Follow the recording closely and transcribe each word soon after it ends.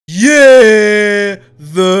Yeah,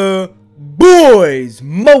 the boys,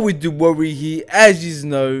 Moey do worry here, as you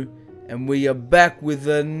know, and we are back with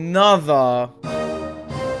another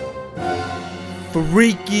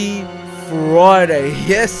Freaky Friday.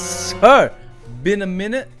 Yes, sir. Been a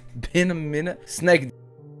minute. Snake.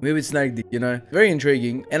 Maybe snake dick, you know. Very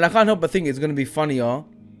intriguing, and I can't help but think it's gonna be funnier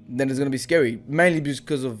than it's gonna be scary. Mainly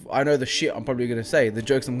because of I know the shit I'm probably gonna say, the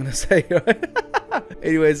jokes I'm gonna say. Right?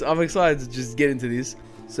 Anyways, I'm excited to just get into this.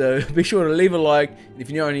 So be sure to leave a like, and if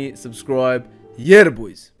you're new here, subscribe. Yeah, the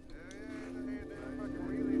boys.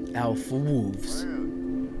 Alpha Wolves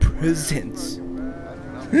presents. Wow,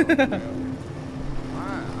 that's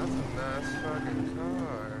a nice fucking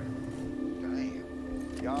car.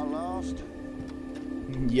 Damn. Y'all lost?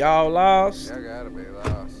 Y'all lost? Y'all gotta be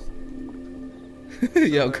lost.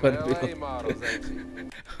 Y'all gotta be LA lost. models, ain't you?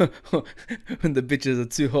 When the bitches are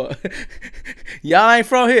too hot. Y'all ain't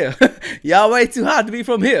from here. Y'all way too hot to be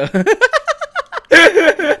from here.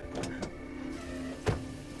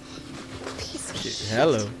 Shit,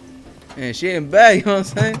 hello. And she ain't bad, you know what I'm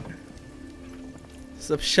saying? What's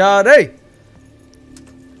up, Sade?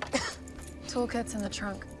 Toolkit's in the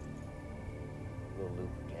trunk.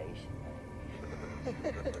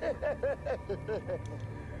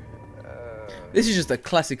 This is just a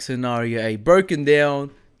classic scenario, eh? Broken down,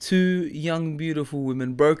 two young beautiful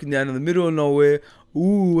women broken down in the middle of nowhere.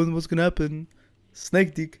 Ooh, what's gonna happen?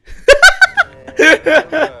 Snake dick. She's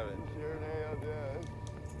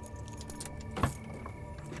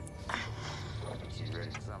ready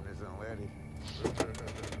for some of this unleaded.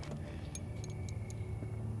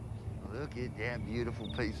 Look at that beautiful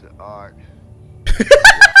piece of art.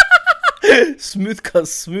 Smooth cuz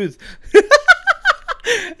smooth.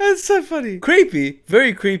 That's so funny. Creepy.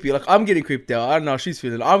 Very creepy. Like, I'm getting creeped out. I don't know how she's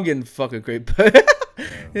feeling. I'm getting fucking creeped.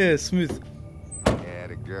 Yeah, smooth. Yeah,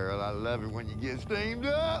 the girl. I love it when you get steamed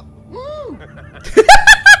up. Woo!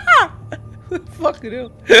 Fucking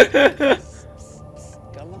hell.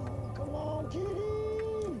 Come on, kitty.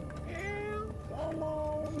 Yeah, come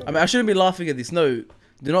on. I mean, I shouldn't be laughing at this. No,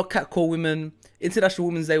 do not catcall women. International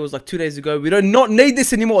Women's Day was like 2 days ago. We do not need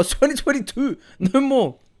this anymore. It's 2022. No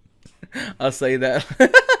more. I'll say that.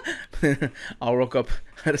 I'll rock up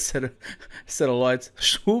at a set of lights.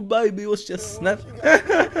 Sure, baby, was just snap. She's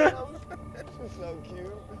so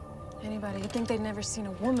cute. Anybody would think they'd never seen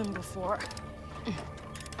a woman before.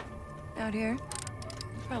 Out here?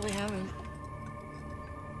 Probably haven't.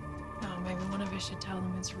 Oh, maybe one of us should tell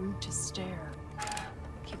them it's rude to stare.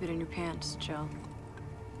 Keep it in your pants, Joe.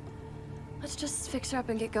 Let's just fix her up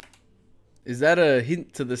and get going. Is that a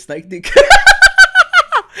hint to the snake dick?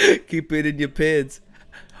 Keep it in your pants.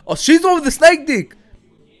 Oh, she's the one with the snake dick.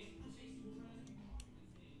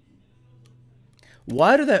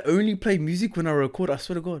 Why do they only play music when I record? I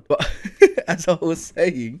swear to God. But as I was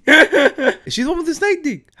saying, she's the one with the snake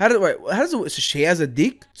dick. How does it? So she has a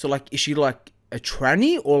dick. So like, is she like a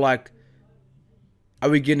tranny or like? Are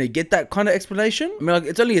we gonna get that kind of explanation? I mean, like,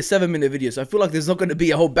 it's only a 7-minute video, so I feel like there's not gonna be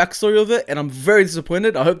a whole backstory of it, and I'm very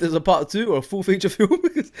disappointed. I hope there's a part 2 or a full feature film,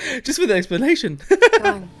 because just with the explanation.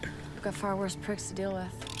 Going. We've got far worse pricks to deal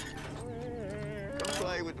with. Go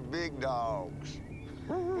play with the big dogs.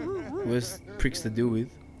 Worst pricks to deal with.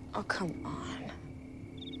 Oh, come on.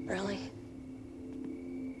 Really?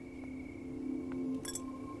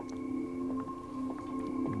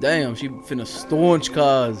 Damn, she finna staunch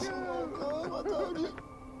cars.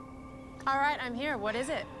 All right, I'm here. What is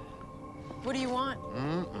it? What do you want?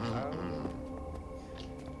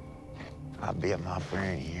 I'll bet my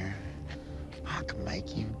friend here. I can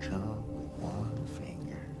make you come with one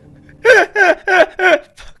finger.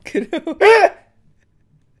 Fucking hell.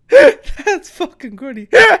 That's fucking grody.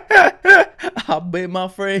 I bet my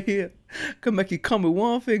friend here can make you come with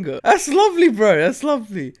one finger. That's lovely, bro. That's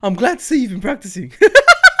lovely. I'm glad to see you've been practicing.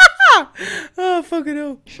 Oh, fucking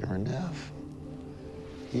hell. Sure enough,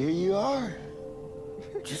 here you are.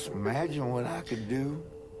 Just imagine what I could do.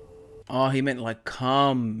 Oh, he meant like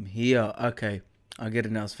come here. Okay, I get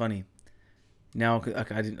it now. It's funny. Now, okay,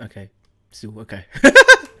 I didn't. Okay, still okay.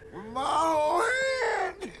 My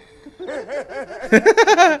hand.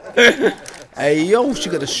 Hey yo, she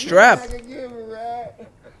got a strap. I can give her, right?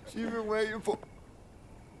 She's been waiting for.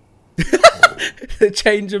 The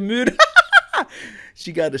change of mood.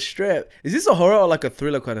 She got a strap. Is this a horror or like a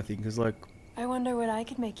thriller kind of thing? Because like, I wonder what I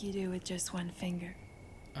could make you do with just one finger.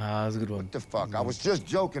 that's a good one. What the fuck? I was just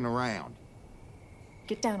joking around.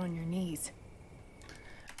 Get down on your knees.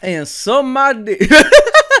 And some my dick.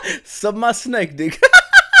 Some my snake dick.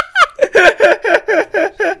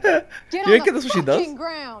 Get You reckon that's what she does?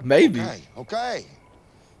 ground. Maybe. Okay.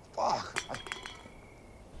 Fuck.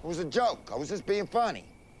 It was a joke. I was just being funny.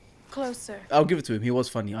 Closer. I'll give it to him. He was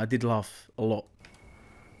funny. I did laugh a lot.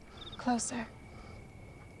 Closer.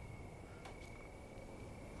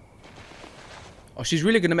 Oh, she's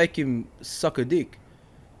really gonna make him suck a dick.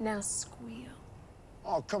 Now squeal.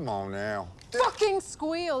 Oh, come on now. Fucking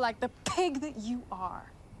squeal like the pig that you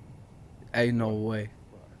are. Ain't no way.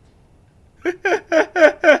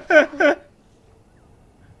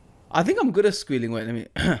 I think I'm good at squealing. Wait, let me.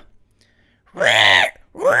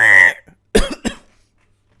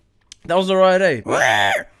 That was alright, eh?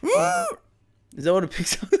 Is that what a pig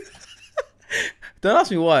sounds? Don't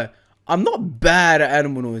ask me why. I'm not bad at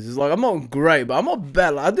animal noises. Like, I'm not great, but I'm not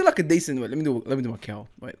bad. Like, I do like a decent. Wait, let me do my cow.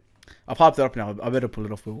 Wait, I've popped it up now. I better pull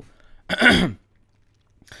it off, Will.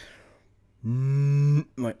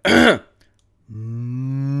 Wait.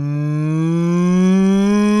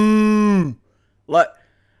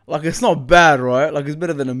 Like it's not bad, right? Like it's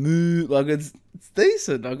better than a moo. Like it's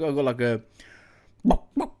decent. I got like a. You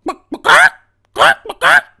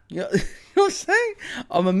know what I'm saying?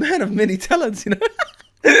 I'm a man of many talents, you know.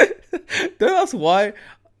 Don't ask why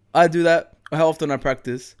I do that or how often I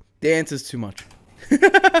practice. The answer's too much.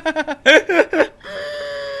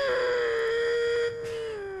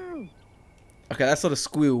 Okay, that's not a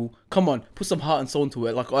squeal. Come on, put some heart and soul into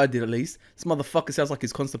it, like I did at least. This motherfucker sounds like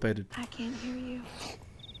he's constipated. I can't hear you.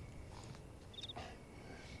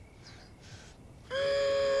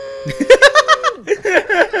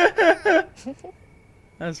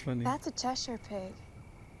 That's funny. That's a Cheshire pig.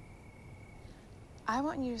 I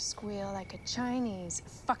want you to squeal like a Chinese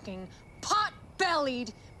fucking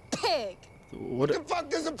pot-bellied pig. What? The fuck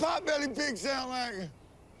does a pot-bellied pig sound like?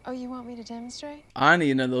 Oh, you want me to demonstrate? I didn't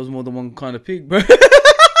even know there was more than one kind of pig, bro.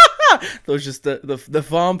 That was just the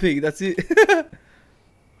farm pig. That's it.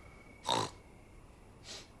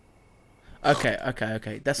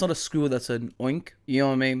 Okay. That's not a squeal. That's an oink. You know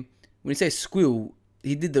what I mean? When you say squeal,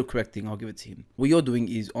 he did the correct thing. I'll give it to him. What you're doing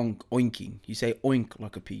is oinking. You say oink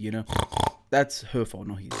like a pig, you know? That's her fault,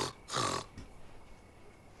 not his.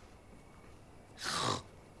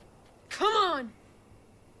 Come on!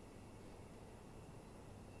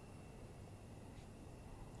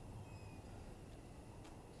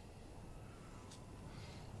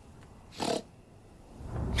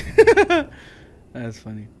 That's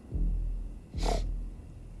funny.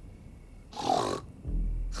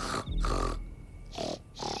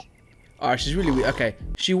 Alright, she's really weird. Okay,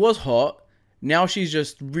 she was hot. Now she's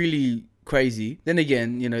just really crazy. Then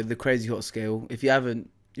again, you know, the crazy hot scale. If you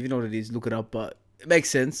know what it is, look it up. But it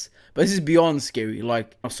makes sense. But this is beyond scary.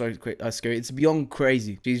 Like, oh, sorry, scary. It's beyond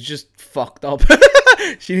crazy. She's just fucked up.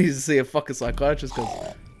 She needs to see a fucking psychiatrist.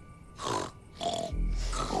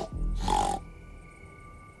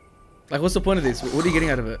 Like, what's the point of this? What are you getting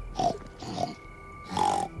out of it?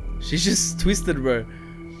 She's just twisted, bro.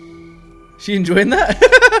 She enjoying that?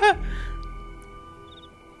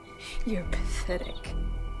 You're pathetic.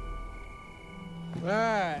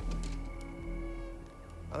 Alright.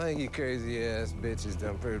 I think you crazy ass bitches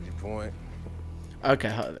done proved your point.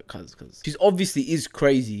 Okay, cause she's obviously is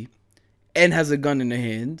crazy and has a gun in her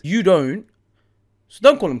hand. You don't. So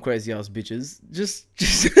don't call them crazy ass bitches. Just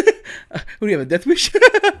what do you have, a death wish?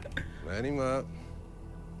 Let him up.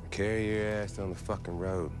 Carry your ass on the fucking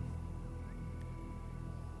road.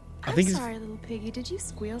 I think sorry, little piggy. Did you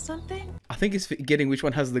squeal something? I think it's getting which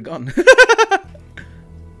one has the gun.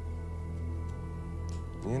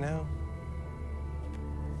 You know?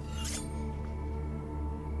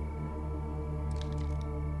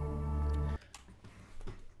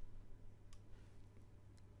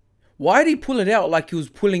 Why did he pull it out like he was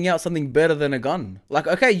pulling out something better than a gun? Like,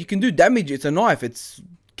 okay, you can do damage. It's a knife.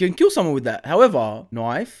 Can kill someone with that. However,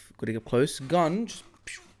 knife, gotta get close. Gun, just,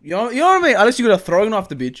 you know what I mean? Unless you got a throwing knife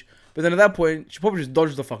the bitch. But then at that point, she probably just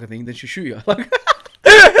dodges the fucking thing. Then she'll shoot you. Like,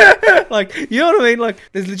 like, you know what I mean? Like,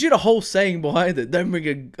 there's legit a whole saying behind it. Don't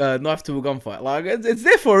bring a knife to a gunfight. Like, it's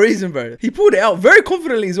there for a reason, bro. He pulled it out very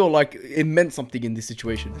confidently as well. Like, it meant something in this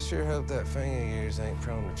situation. I sure hope that finger of yours ain't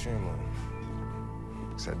prone to trim on.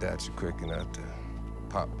 Cause I doubt you're quick enough to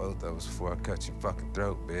pop both of us before I cut your fucking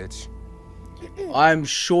throat, bitch. I'm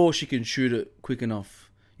sure she can shoot it quick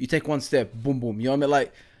enough. You take one step, boom, boom. You know what I mean?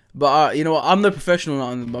 Like, but you know what? I'm no professional.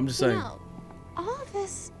 I'm just saying. No, all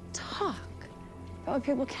this talk about what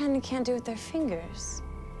people can and can't do with their fingers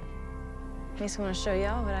makes me want to show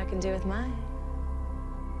y'all what I can do with mine.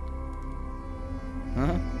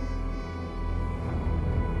 Huh?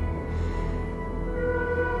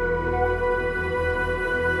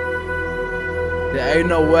 There ain't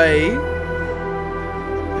no way.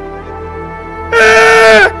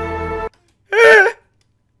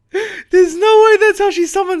 There's no way that's how she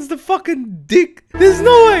summons the fucking dick. There's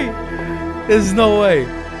no way. There's no way.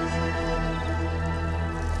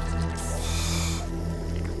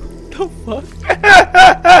 the fuck?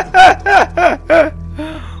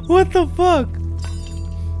 What the fuck?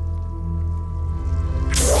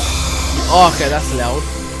 Oh, okay, that's loud.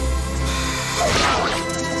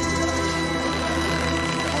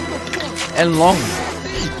 And long.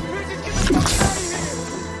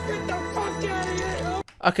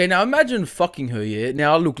 Okay, now imagine fucking her, yeah?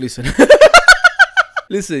 Now look, listen.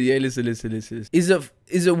 Listen, yeah, listen. Is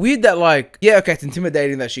it weird that, like, yeah, okay, it's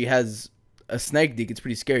intimidating that she has a snake dick, it's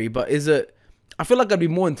pretty scary, but is it, I feel like I'd be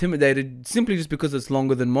more intimidated simply just because it's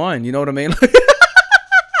longer than mine, you know what I mean?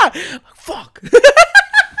 Fuck.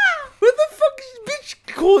 What the fuck is this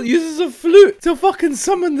bitch uses a flute to fucking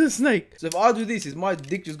summon the snake? So if I do this, is my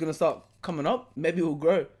dick just gonna start coming up? Maybe it will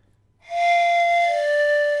grow.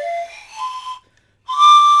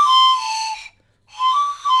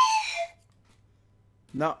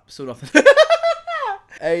 Nah, still nothing.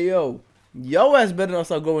 Hey yo, yo ass better not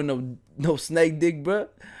start growing no snake dick, bro.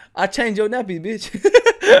 I change your nappies, bitch.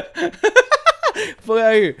 Fuck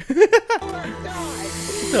out here.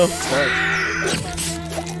 The fuck?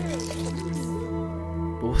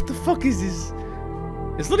 But what the fuck is this?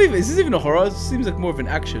 It's not even. Is this even a horror? It seems like more of an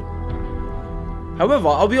action. However,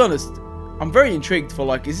 I'll be honest. I'm very intrigued for,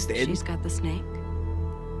 like, is this the end? She's got the snake.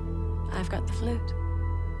 I've got the flute.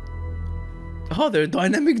 Oh, they're a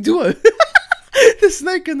dynamic duo. The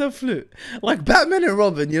snake and the flute. Like Batman and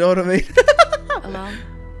Robin, you know what I mean? Alone,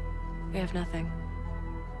 we have nothing.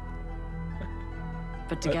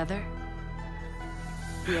 But together,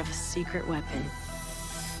 we have a secret weapon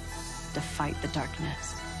to fight the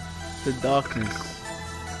darkness. The darkness.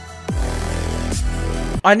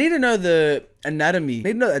 I need to know the anatomy. I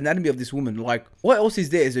need to know the anatomy of this woman. Like, what else is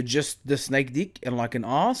there? Is it just the snake dick and like an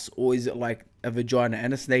ass? Or is it like a vagina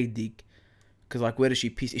and a snake dick? Because, like, where does she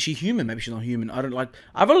piss? Is she human? Maybe she's not human. I don't, like,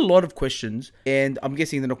 I've got a lot of questions, and I'm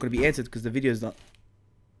guessing they're not going to be answered because the video's not.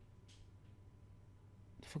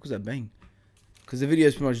 The fuck was that bang? Because the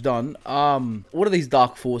video's pretty much done. What are these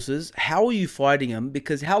dark forces? How are you fighting them?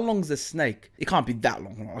 Because how long's the snake? It can't be that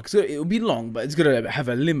long. Like, it'll be long, but it's going to have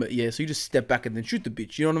a limit, yeah? So you just step back and then shoot the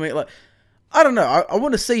bitch. You know what I mean? Like, I don't know. I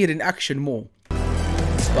want to see it in action more. But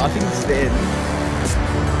I think this is the end.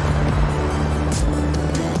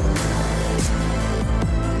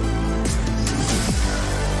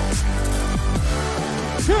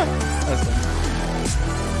 That's funny.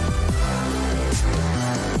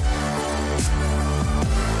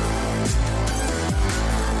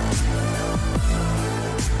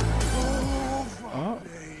 Oh,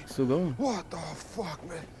 still going. What the fuck,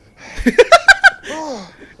 man?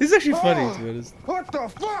 This is actually funny, to be honest. What the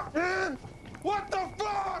fuck, man? What the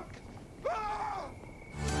fuck?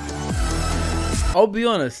 I'll be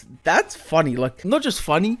honest, that's funny. Like, not just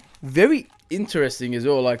funny, very interesting as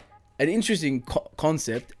well. Like, an interesting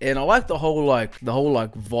concept, and I like the whole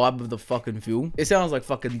vibe of the fucking film. It sounds like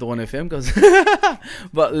fucking Dawn FM, because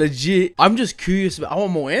but legit, I'm just curious about. I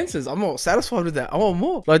want more answers. I'm not satisfied with that. I want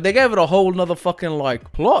more. Like, they gave it a whole nother fucking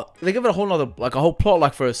like plot. They gave it a whole nother, like, a whole plot,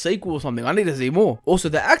 like, for a sequel or something. I need to see more. Also,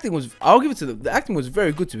 the acting was, I'll give it to them, the acting was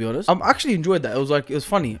very good, to be honest. I actually enjoyed that. It was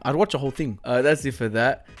funny. I'd watch the whole thing. That's it for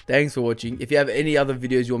that. Thanks for watching. If you have any other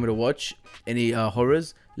videos you want me to watch, any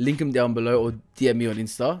horrors, link them down below or DM me on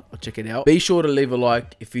Insta. I'll check it out. Be sure to leave a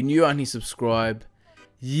like. If you're new, I need to subscribe.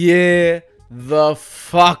 Yeah, the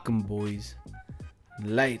fucking boys.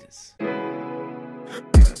 Latest.